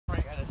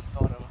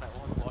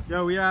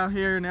Yo, we out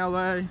here in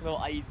LA. Little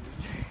ices.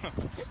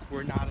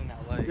 We're not in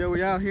LA. Yo,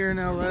 we out here in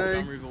LA.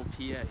 Montgomeryville,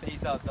 PA.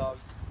 Peace out,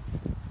 dogs.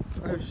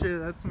 Oh shit,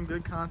 that's some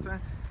good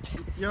content.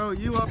 Yo,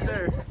 you up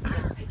there.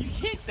 You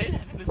can't say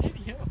that in the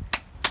video.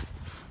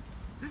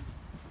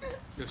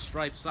 Yo,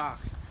 striped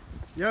socks.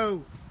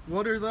 Yo,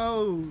 what are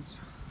those?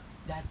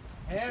 That's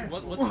hair.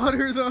 What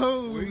are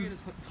those? What are you going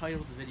to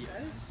title the video?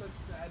 That is such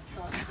bad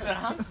That's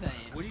content. what I'm saying.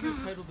 What are you going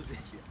to title the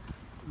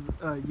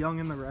video?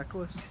 Young and the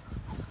Reckless.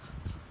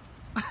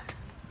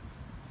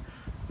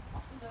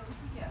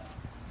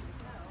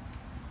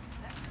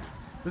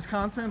 This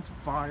content's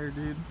fire,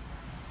 dude.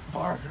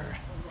 Barker.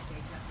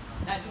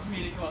 That just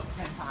made it go up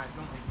 10 times.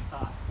 Don't make me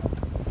thought.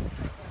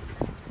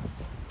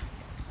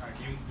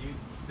 Alright, you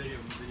video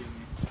me.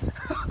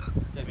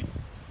 Hit me.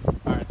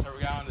 Alright, so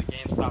we're going to the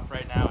GameStop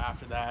right now.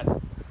 After that,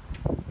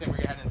 then we're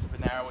heading into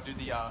Panera. We'll do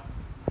the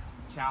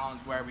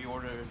challenge where we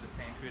order the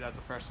same food as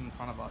the person in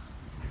front of us.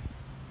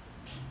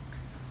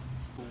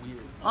 Weird.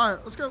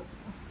 Alright, let's go.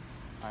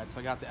 Alright, so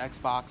I got the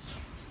Xbox,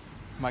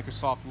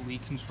 Microsoft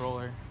Elite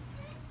controller,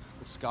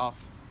 the Scuff,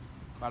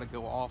 about to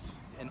go off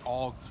in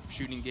all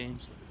shooting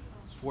games.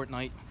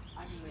 Fortnite,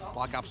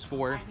 Black Ops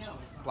 4,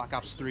 Black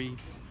Ops 3,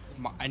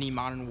 any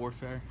Modern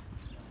Warfare.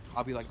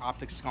 I'll be like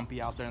Optic Scumpy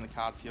out there in the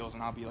COD fields,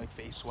 and I'll be like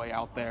Faceway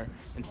out there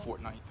in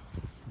Fortnite.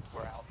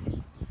 We're out.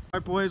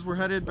 Alright boys, we're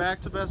headed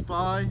back to Best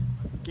Buy.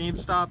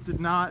 GameStop did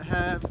not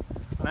have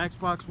an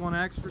Xbox One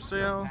X for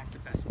sale. Back to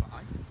Best Buy.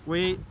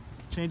 Wait,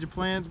 change of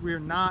plans. We are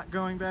not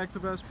going back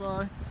to Best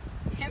Buy.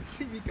 You can't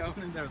see me going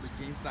in there with a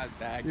GameStop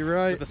bag. You're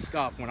right. With a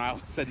Scuff when I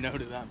said no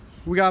to them.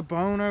 We got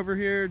Bone over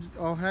here,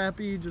 all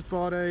happy. Just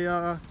bought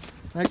a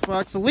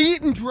Xbox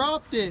Elite and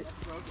dropped it.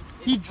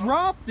 He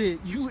dropped it,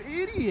 you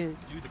idiot.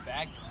 Dude, the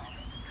bag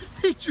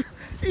dropped.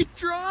 He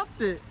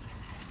dropped it.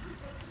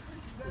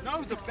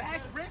 No, the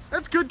bag ripped.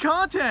 That's good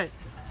content.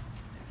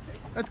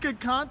 That's good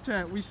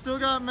content. We still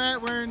got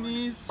Matt wearing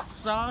these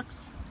socks.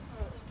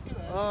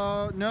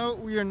 No,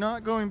 we are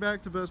not going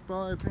back to Best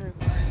Buy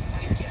apparently.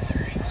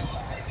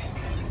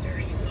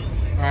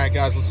 Alright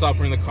guys, what's up?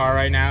 We're in the car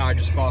right now. I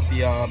just bought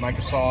the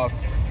Microsoft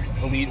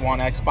Elite One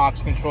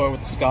Xbox controller with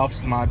the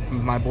Scuffs. My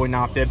boy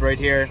Not Bib right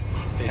here.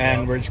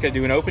 And we're just going to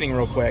do an opening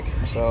real quick.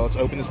 So let's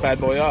open this bad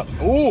boy up.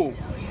 Ooh!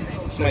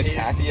 It's a nice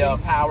package. The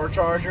power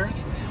charger.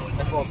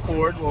 Nice little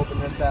cord. We'll open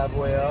this bad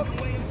boy up.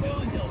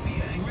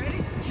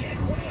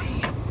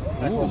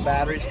 Nice little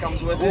batteries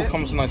comes with it.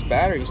 Comes with nice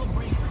batteries.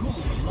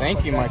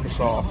 Thank you,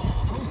 Microsoft.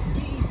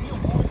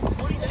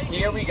 And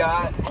here we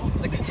got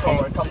the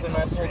controller. It comes in a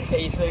nice little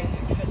casing.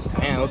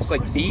 Man, it looks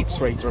like Beats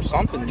right or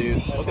something, dude.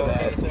 Look at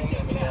that.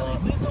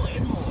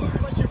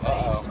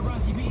 Uh-oh.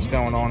 What's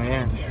going on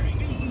here?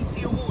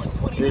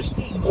 There's...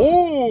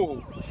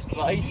 Ooh!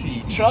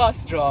 Spicy.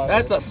 Trust draw.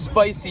 That's a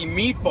spicy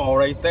meatball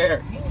right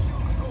there.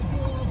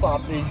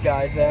 Pop these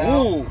guys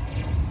out. Ooh!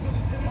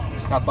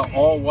 Got the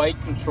all-white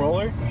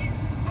controller.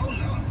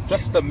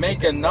 Just to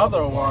make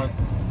another one.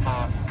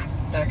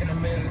 Back in a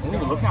minute.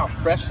 Ooh, look how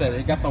fresh that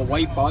is. They got the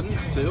white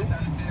buttons, too.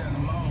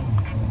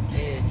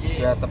 They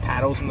got the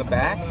paddles in the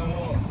back.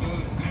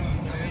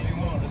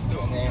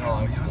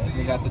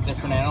 They got the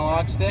different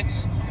analog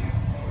sticks.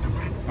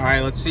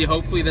 Alright, let's see.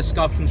 Hopefully this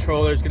Scuff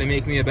controller is going to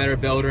make me a better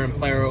builder and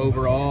player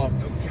overall.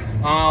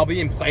 I'll be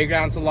in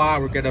playgrounds a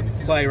lot. We're going to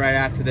play right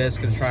after this.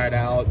 Going to try it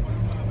out.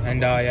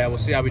 And yeah, we'll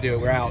see how we do it.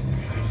 We're out.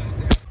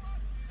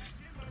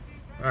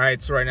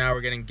 Alright, so right now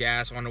we're getting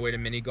gas on the way to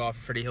mini golf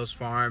at Freddie Hill's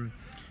farm.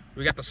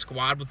 We got the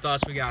squad with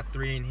us. We got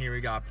 3 in here. We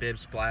got Bib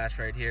Splash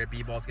right here.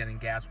 B-Ball's getting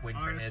gas, waiting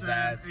for his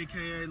ass.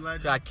 AKA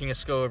Legend. Got King of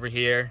Sko over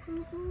here.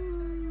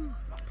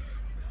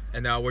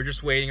 And we're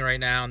just waiting right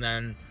now, and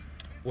then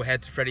we'll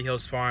head to Freddie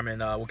Hill's farm,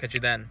 and we'll catch you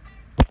then.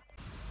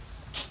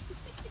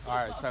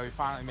 Alright, so we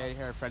finally made it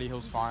here at Freddie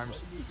Hill's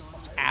Farms.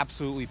 It's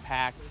absolutely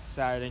packed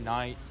Saturday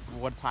night.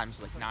 What time is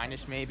it, like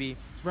 9-ish maybe?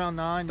 It's around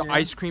 9. The yeah.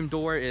 ice cream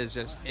door is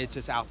just, it's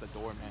just out the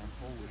door, man.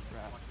 Holy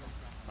crap.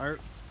 Alright,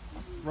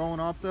 rolling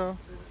off though.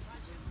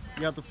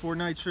 You got the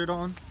Fortnite shirt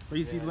on.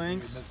 Lazy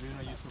Links.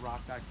 Mizuno used to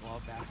rock that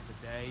glove back in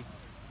the day.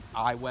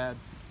 iWeb.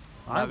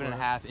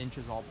 11.5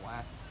 inches all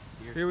black.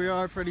 Here we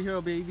are, Freddie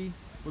Hill, baby.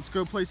 Let's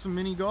go play some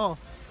mini golf.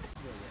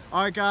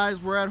 Alright guys,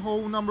 we're at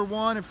hole number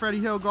 1 at Freddie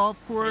Hill Golf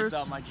Course. Face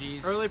up, my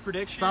G's. Early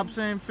predictions. Stop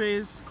saying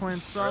face,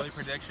 Clint sucks. Early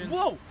predictions.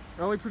 Whoa!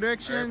 Early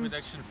predictions. Early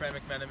prediction, Fred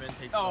McMenamin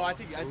takes Oh, all. I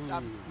think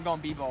I'm going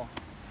B-ball.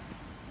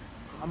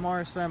 I'm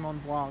RSM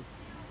on vlog.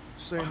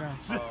 Say no.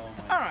 Oh,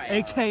 All right.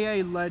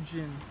 AKA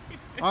Legend.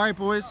 Alright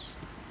boys,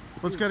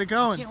 let's get it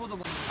going.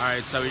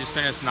 Alright, so we just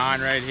finished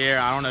 9 right here.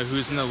 I don't know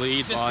who's in the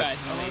lead, This but...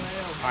 guy's in the lead.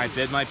 Alright,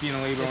 Bid might be in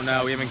the lead, we don't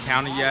know. We haven't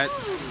counted yet.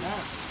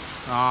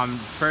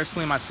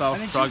 Personally, myself,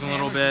 struggling a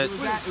little bit.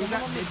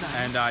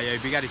 And yeah,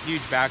 we got a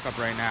huge backup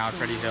right now at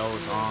Freddie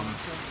Hill's. Yeah,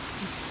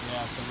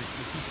 so we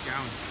keep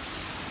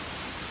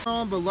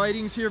going. But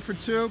lighting's here for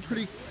 2.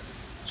 Pretty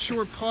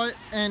short putt,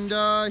 and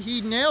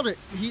he nailed it.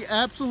 He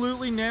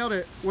absolutely nailed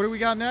it. What do we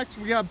got next?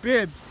 We got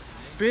Bib.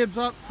 Bib's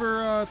up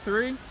for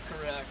 3.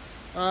 Correct.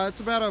 It's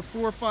about a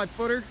 4 or 5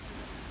 footer.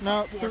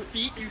 No, 4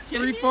 feet? Are you kidding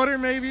 3 me? footer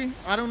maybe.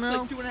 I don't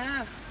know. Like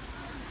 2.5.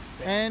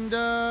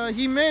 And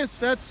he missed.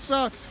 That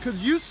sucks,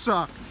 because you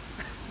suck.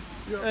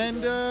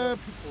 And, all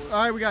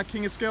right, we got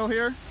King of Skill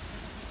here.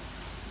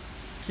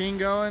 King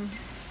going.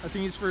 I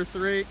think he's for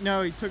 3.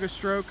 No, he took a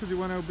stroke because he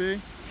went OB.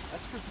 That's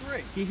for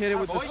 3. He hit it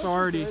with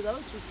authority. That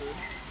was for 3.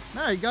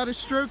 No, he got his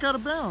stroke out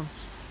of bounds.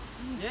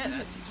 Yeah,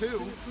 that's 2.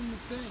 From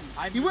the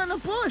thing. He went in a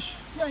bush.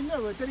 Yeah, I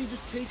know, but then he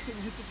just takes it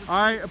and hits it for 3.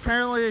 All right,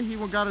 apparently he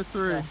got a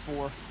 3. Yeah,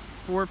 4.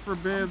 4 for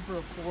Bib. For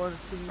a 4.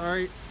 All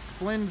right,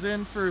 Flynn's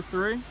in for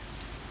 3.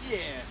 Yeah,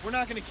 we're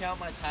not going to count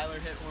my Tyler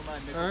hit or my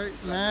Mickelson. All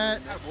right,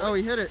 Matt. Oh,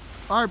 he hit it.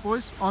 All right,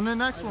 boys, on to the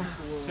next one.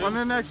 On to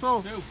the next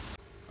hole.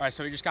 All right,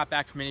 so we just got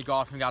back from mini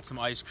golf and got some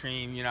ice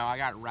cream. You know, I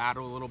got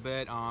rattled a little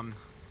bit.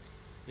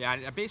 Yeah,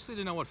 I basically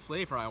didn't know what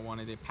flavor I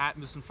wanted. Pat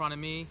was in front of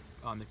me,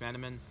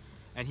 McMenamin,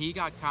 and he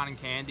got cotton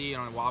candy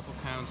on a waffle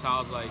cone, so I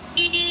was like,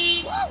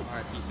 all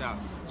right, peace out.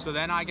 So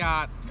then I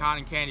got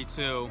cotton candy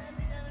too.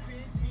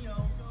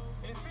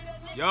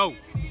 Yo.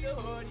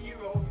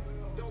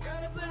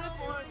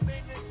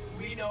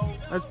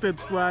 That's Bib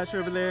Splash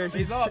over there.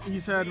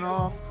 He's heading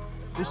off.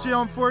 You see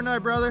on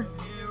Fortnite, brother?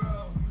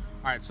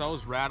 All right, so I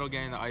was rattled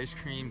getting the ice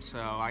cream, so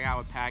I got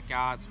what Pat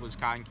got, was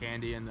cotton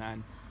candy, and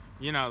then,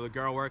 you know, the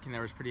girl working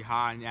there was pretty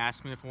hot and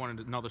asked me if I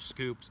wanted another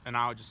scoop, and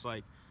I was just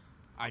like,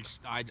 I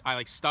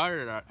like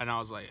stuttered, and I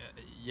was like,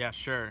 yeah,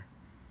 sure.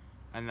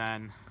 And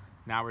then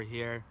now we're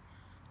here.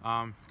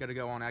 Gotta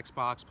go on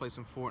Xbox, play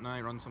some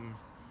Fortnite, run some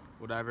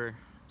whatever.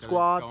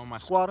 Squad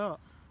up.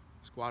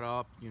 Squad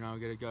up, you know,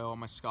 gotta go on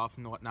my Scuff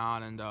and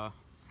whatnot, and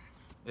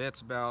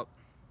it's about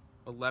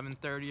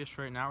 11:30ish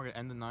right now. We're gonna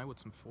end the night with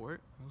some Fort.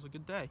 It was a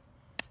good day.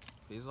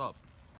 Peace up.